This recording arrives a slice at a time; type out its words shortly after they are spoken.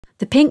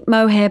The Pink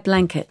Mohair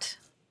Blanket.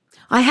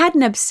 I had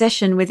an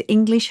obsession with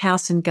English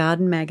House and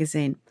Garden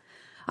magazine.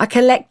 I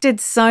collected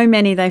so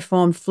many they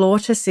formed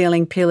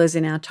floor-to-ceiling pillars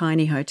in our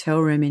tiny hotel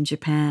room in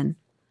Japan.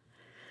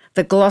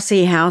 The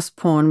glossy house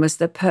porn was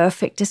the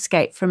perfect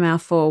escape from our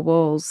four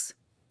walls.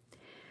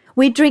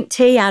 We'd drink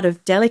tea out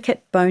of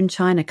delicate bone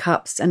china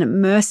cups and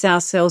immerse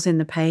ourselves in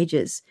the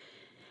pages,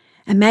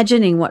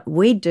 imagining what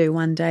we'd do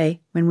one day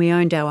when we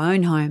owned our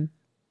own home.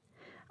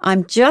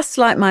 I'm just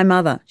like my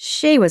mother.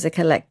 She was a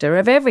collector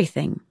of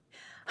everything.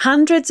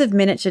 Hundreds of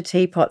miniature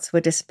teapots were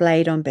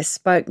displayed on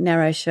bespoke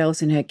narrow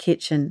shelves in her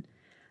kitchen.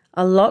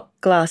 A locked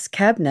glass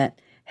cabinet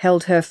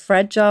held her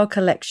fragile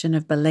collection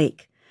of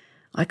Balik,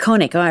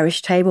 iconic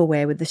Irish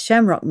tableware with the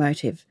shamrock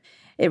motif.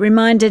 It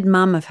reminded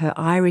Mum of her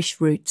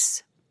Irish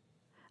roots.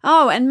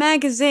 Oh, and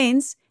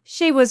magazines.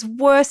 She was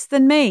worse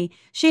than me.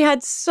 She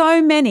had so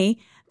many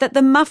that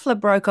the muffler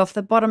broke off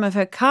the bottom of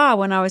her car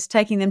when I was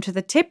taking them to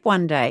the tip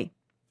one day.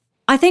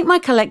 I think my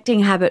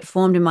collecting habit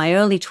formed in my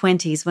early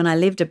 20s when I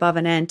lived above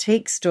an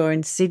antique store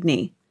in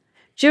Sydney.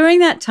 During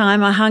that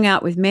time, I hung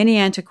out with many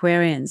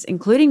antiquarians,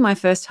 including my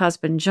first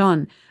husband,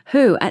 Jon,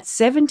 who, at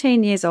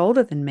 17 years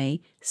older than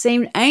me,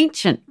 seemed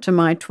ancient to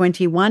my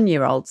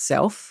 21-year-old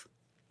self.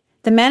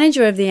 The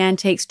manager of the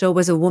antique store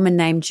was a woman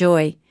named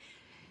Joy.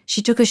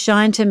 She took a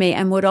shine to me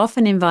and would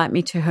often invite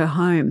me to her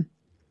home.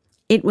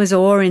 It was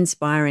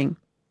awe-inspiring.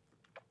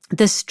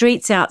 The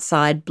streets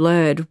outside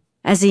blurred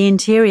as the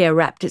interior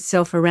wrapped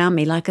itself around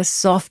me like a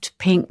soft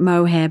pink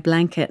mohair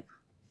blanket.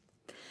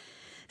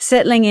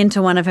 Settling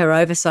into one of her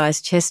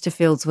oversized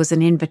Chesterfields was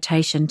an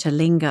invitation to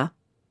linger.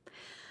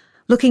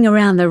 Looking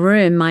around the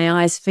room, my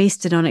eyes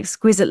feasted on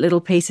exquisite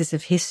little pieces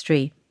of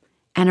history,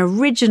 an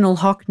original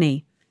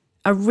Hockney,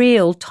 a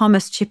real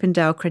Thomas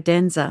Chippendale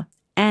credenza,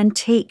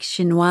 antique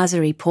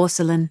chinoiserie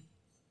porcelain.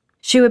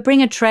 She would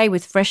bring a tray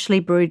with freshly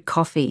brewed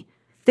coffee.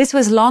 This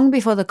was long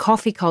before the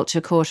coffee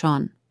culture caught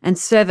on, and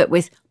serve it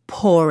with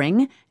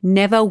pouring,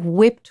 never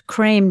whipped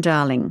cream,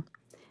 darling,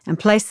 and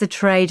place the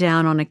tray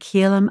down on a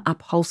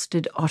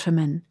Keelam-upholstered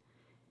ottoman.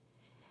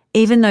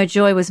 Even though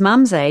Joy was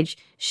Mum's age,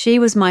 she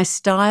was my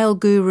style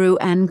guru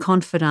and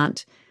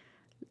confidant.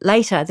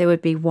 Later there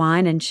would be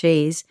wine and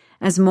cheese,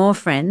 as more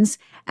friends,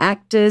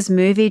 actors,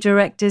 movie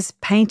directors,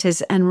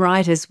 painters and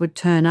writers would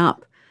turn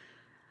up.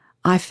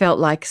 I felt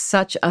like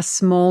such a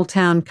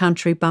small-town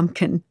country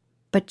bumpkin,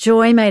 but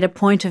Joy made a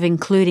point of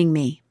including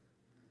me.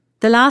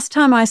 The last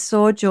time I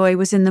saw Joy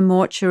was in the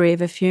mortuary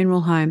of a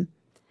funeral home.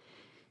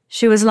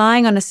 She was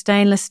lying on a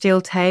stainless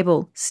steel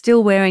table,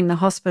 still wearing the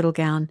hospital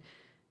gown.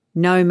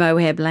 No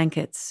mohair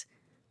blankets.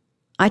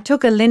 I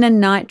took a linen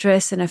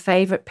nightdress and a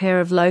favourite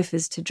pair of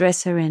loafers to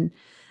dress her in,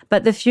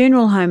 but the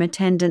funeral home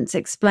attendants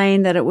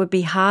explained that it would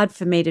be hard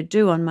for me to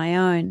do on my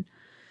own.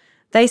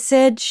 They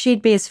said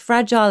she'd be as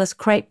fragile as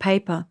crepe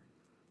paper.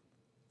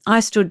 I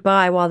stood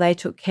by while they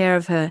took care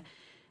of her,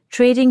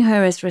 treating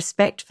her as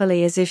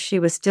respectfully as if she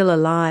was still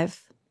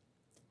alive.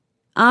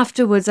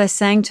 Afterwards I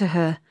sang to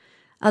her.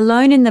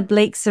 Alone in the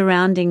bleak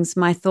surroundings,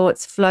 my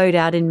thoughts flowed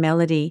out in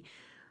melody.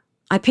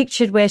 I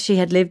pictured where she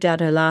had lived out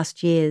her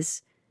last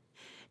years.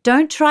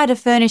 "Don't try to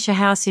furnish a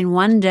house in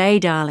one day,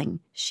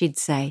 darling," she'd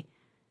say.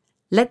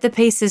 "Let the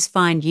pieces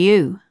find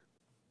you."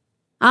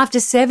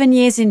 After 7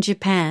 years in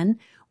Japan,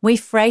 we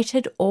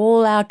freighted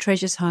all our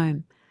treasures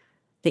home.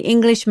 The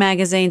English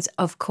magazines,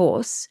 of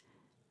course,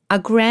 a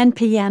grand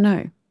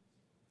piano,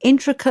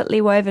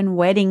 intricately woven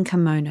wedding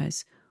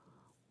kimonos,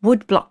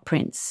 wood block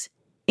prints,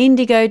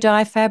 indigo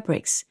dye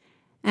fabrics,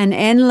 and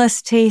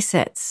endless tea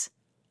sets,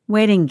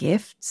 wedding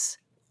gifts,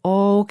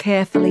 all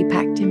carefully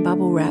packed in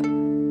bubble wrap.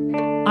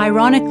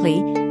 Ironically,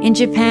 in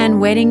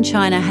Japan, wedding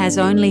china has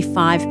only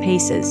 5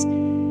 pieces.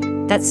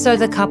 That's so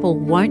the couple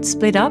won't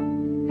split up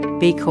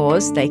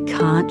because they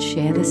can't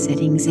share the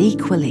settings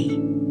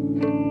equally.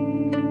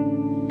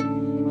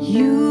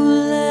 You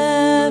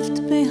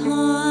left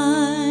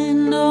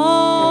behind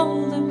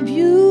all the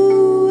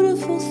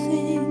beautiful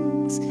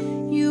things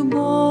you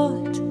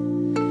bought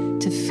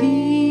to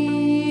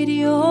feed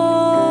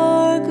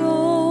your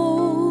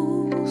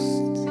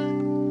ghost.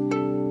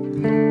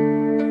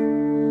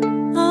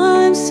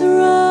 I'm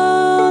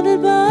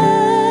surrounded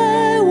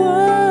by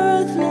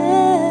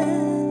worthless,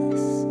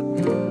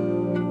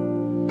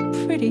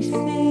 pretty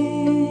things.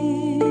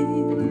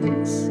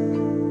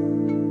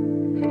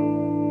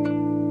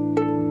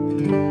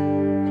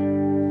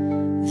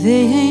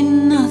 They ain't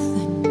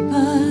nothing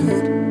but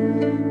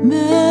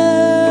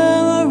memories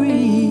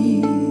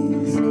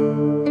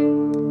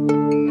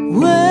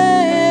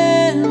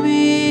weighing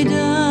me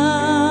down.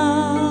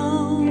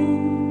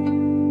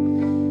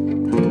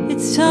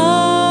 It's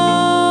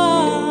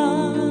time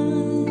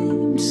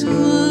to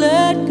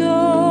let go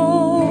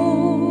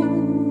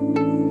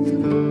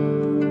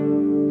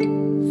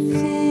of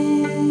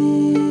things.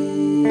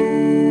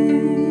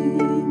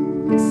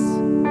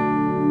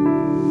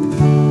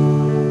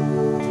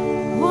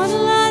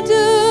 What'll I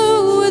do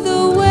with a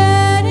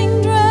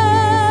wedding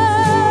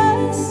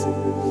dress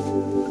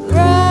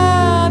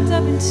wrapped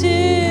up in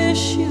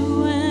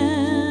tissue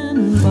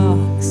and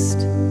boxed?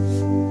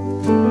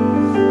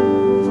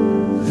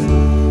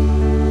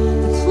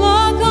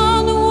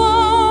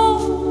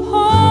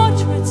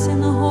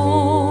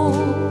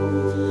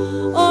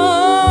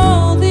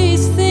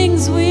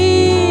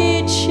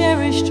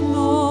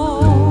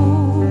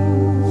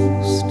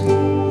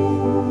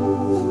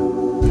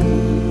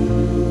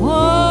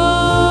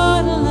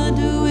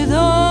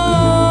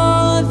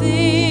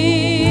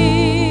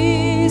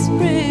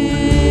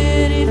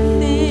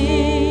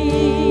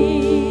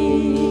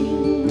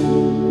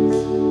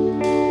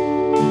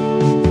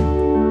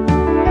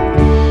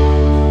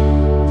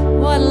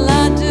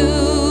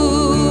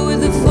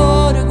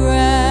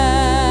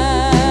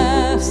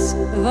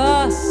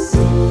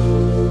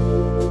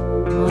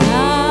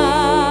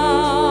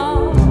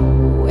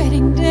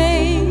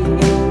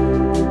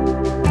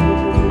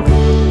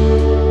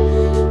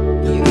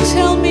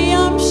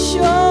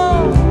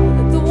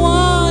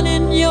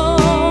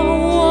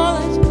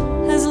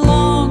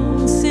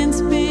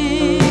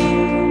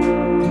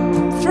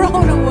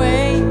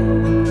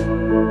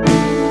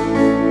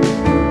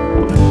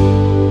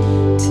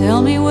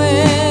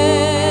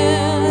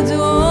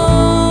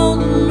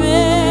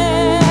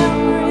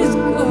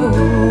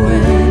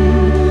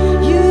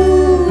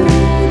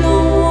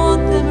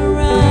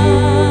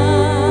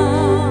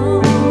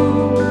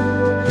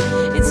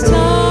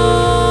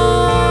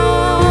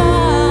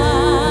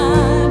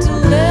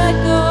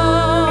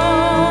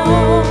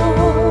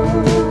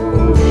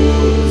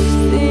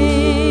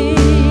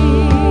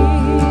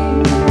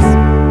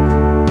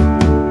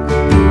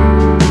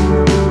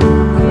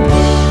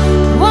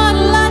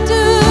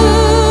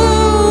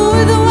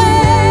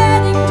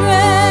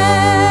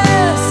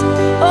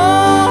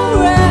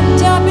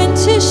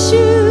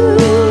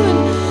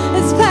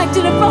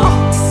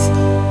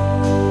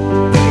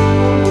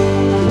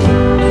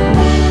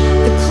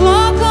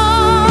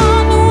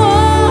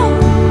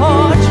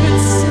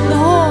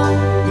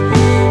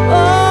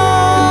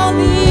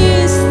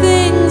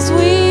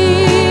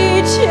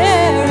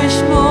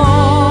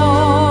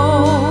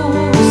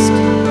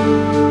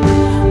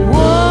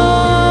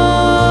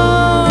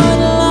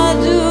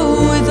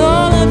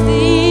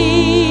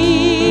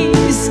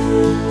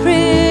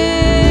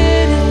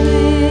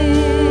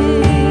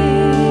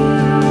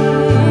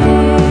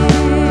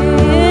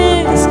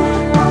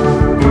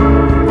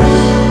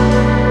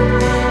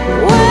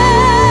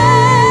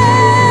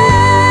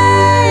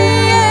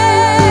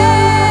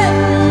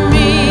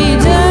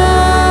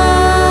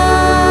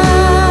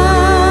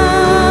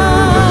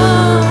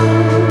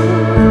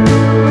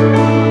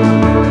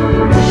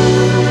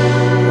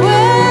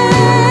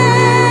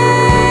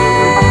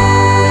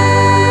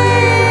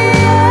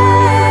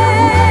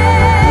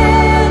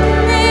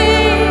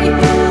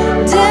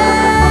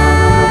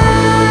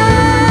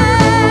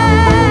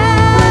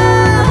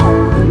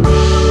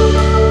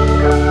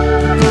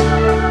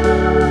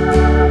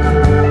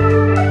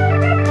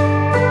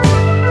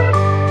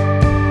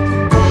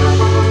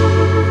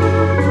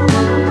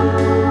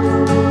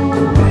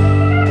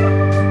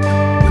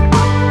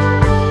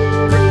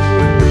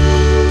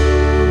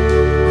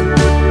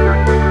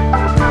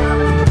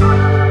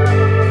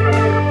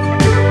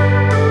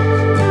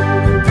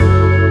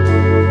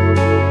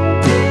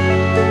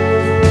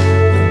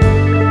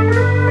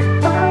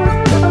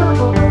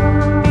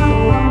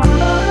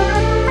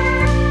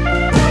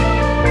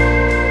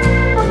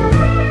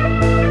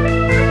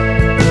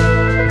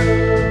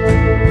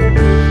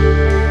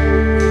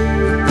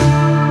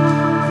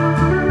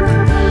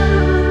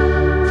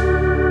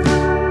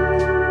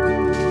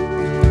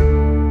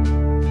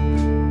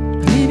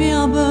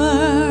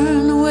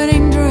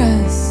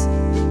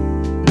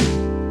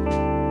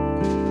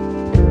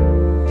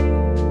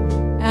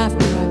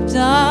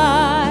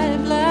 die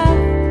black.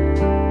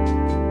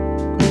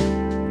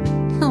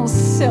 I'll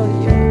sell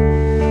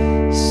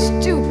you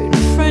stupid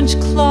French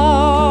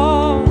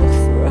cloth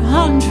for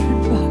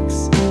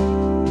 $100.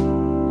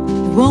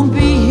 It won't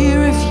be